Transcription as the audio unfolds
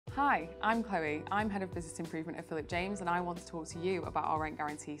Hi, I'm Chloe. I'm Head of Business Improvement at Philip James and I want to talk to you about our rent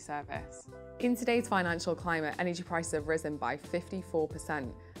guarantee service. In today's financial climate, energy prices have risen by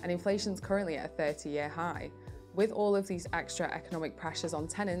 54% and inflation's currently at a 30-year high. With all of these extra economic pressures on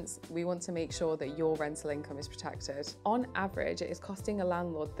tenants, we want to make sure that your rental income is protected. On average, it is costing a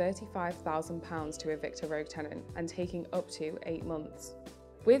landlord £35,000 to evict a rogue tenant and taking up to 8 months.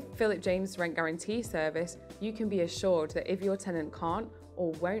 With Philip James' rent guarantee service, you can be assured that if your tenant can't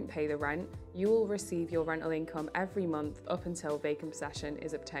or won't pay the rent, you will receive your rental income every month up until vacant possession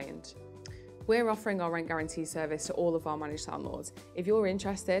is obtained. We're offering our rent guarantee service to all of our managed landlords. If you're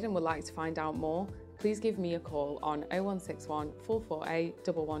interested and would like to find out more, please give me a call on 0161 448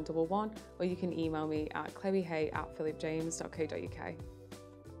 1111 or you can email me at chloehay@philipjames.co.uk.